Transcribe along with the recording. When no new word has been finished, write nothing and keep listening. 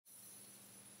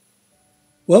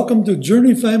Welcome to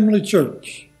Journey Family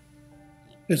Church.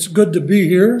 It's good to be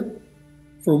here.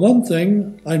 For one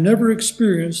thing, I never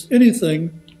experienced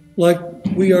anything like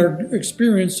we are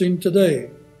experiencing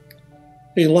today.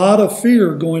 A lot of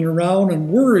fear going around and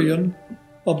worrying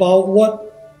about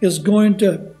what is going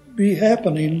to be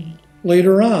happening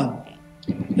later on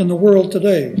in the world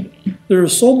today. There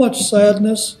is so much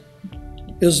sadness.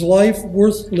 Is life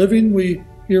worth living? We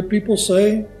hear people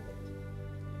say.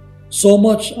 So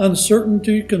much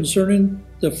uncertainty concerning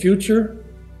the future.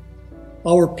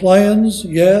 Our plans,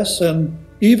 yes, and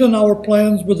even our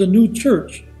plans with the new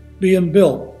church being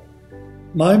built.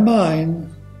 My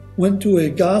mind went to a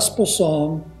gospel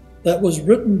song that was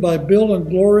written by Bill and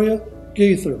Gloria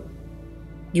Gaither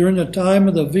during the time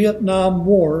of the Vietnam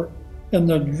War, and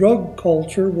the drug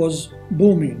culture was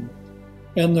booming,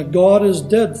 and the God is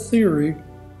dead theory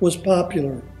was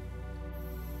popular.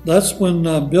 That's when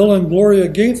Bill and Gloria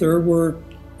Gaither were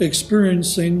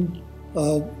experiencing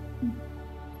a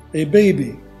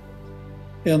baby.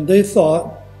 And they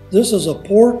thought, this is a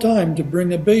poor time to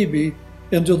bring a baby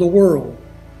into the world.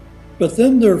 But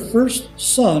then their first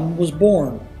son was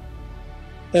born.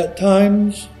 At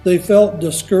times, they felt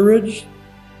discouraged.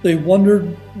 They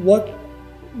wondered,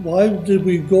 why did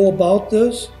we go about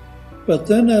this? But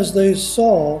then as they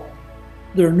saw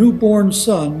their newborn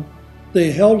son,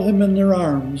 they held him in their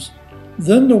arms.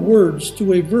 Then the words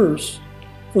to a verse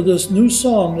for this new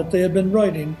song that they had been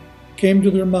writing came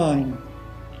to their mind.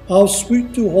 How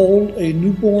sweet to hold a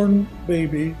newborn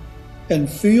baby and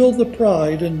feel the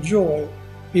pride and joy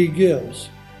he gives.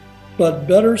 But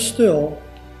better still,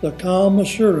 the calm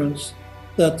assurance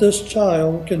that this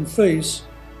child can face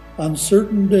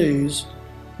uncertain days.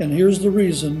 And here's the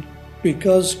reason,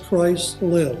 because Christ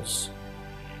lives.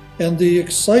 And the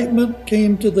excitement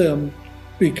came to them.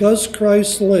 Because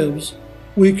Christ lives,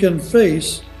 we can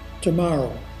face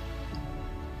tomorrow.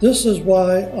 This is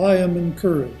why I am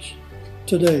encouraged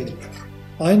today.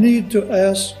 I need to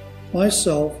ask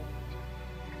myself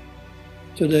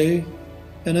today,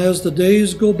 and as the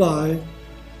days go by,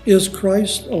 is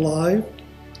Christ alive?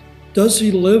 Does he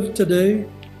live today?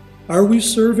 Are we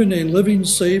serving a living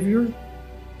Savior?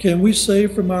 Can we say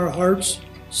from our hearts,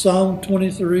 Psalm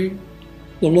 23,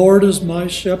 the Lord is my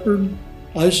shepherd,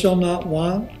 I shall not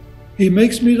want. He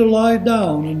makes me to lie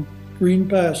down in green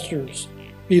pastures.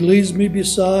 He leads me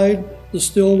beside the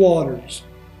still waters.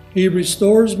 He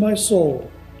restores my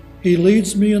soul. He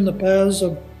leads me in the paths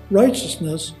of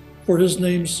righteousness for his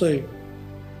name's sake.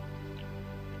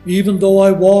 Even though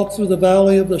I walk through the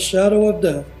valley of the shadow of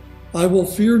death, I will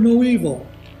fear no evil,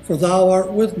 for thou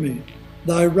art with me.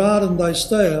 Thy rod and thy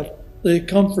staff, they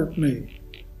comfort me.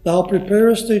 Thou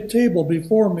preparest a table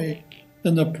before me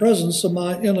in the presence of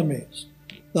my enemies.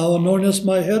 Thou anointest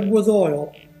my head with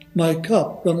oil, my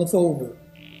cup runneth over.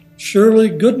 Surely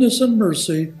goodness and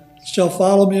mercy shall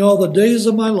follow me all the days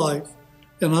of my life,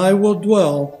 and I will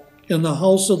dwell in the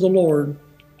house of the Lord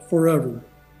forever.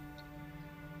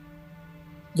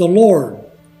 The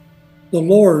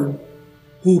Lord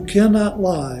who cannot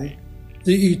lie,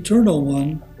 the eternal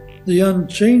one, the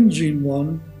unchanging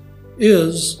one,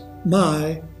 is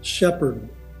my shepherd.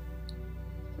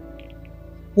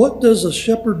 What does a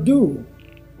shepherd do?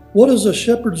 What is a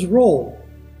shepherd's role?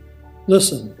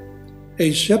 Listen,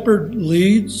 a shepherd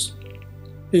leads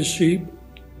his sheep.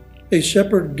 A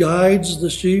shepherd guides the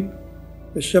sheep.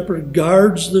 A shepherd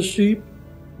guards the sheep.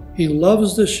 He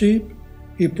loves the sheep.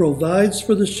 He provides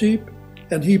for the sheep,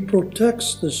 and he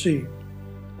protects the sheep.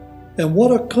 And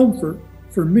what a comfort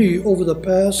for me over the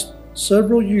past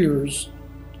several years.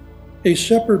 A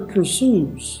shepherd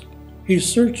pursues. He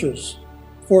searches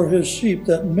for his sheep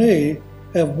that may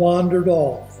have wandered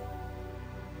off.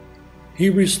 He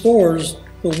restores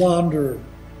the wanderer.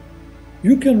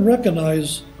 You can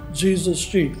recognize Jesus'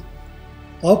 sheep.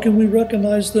 How can we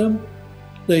recognize them?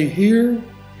 They hear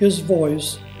his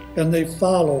voice and they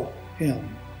follow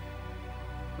him.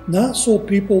 Not so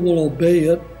people will obey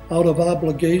it out of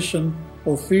obligation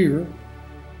or fear,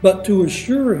 but to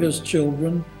assure his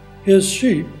children, his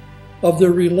sheep, of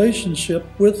their relationship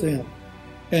with him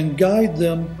and guide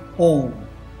them home.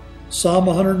 Psalm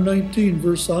 119,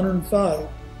 verse 105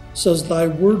 says, Thy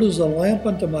word is a lamp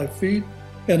unto my feet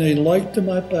and a light to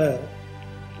my path.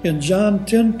 In John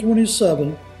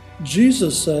 10:27,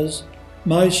 Jesus says,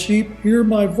 My sheep hear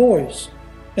my voice,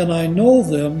 and I know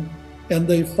them, and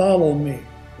they follow me.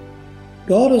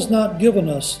 God has not given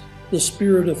us the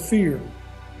spirit of fear,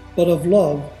 but of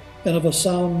love and of a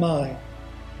sound mind.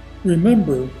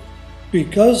 Remember,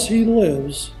 because he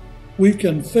lives, we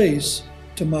can face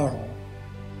tomorrow.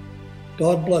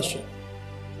 God bless you.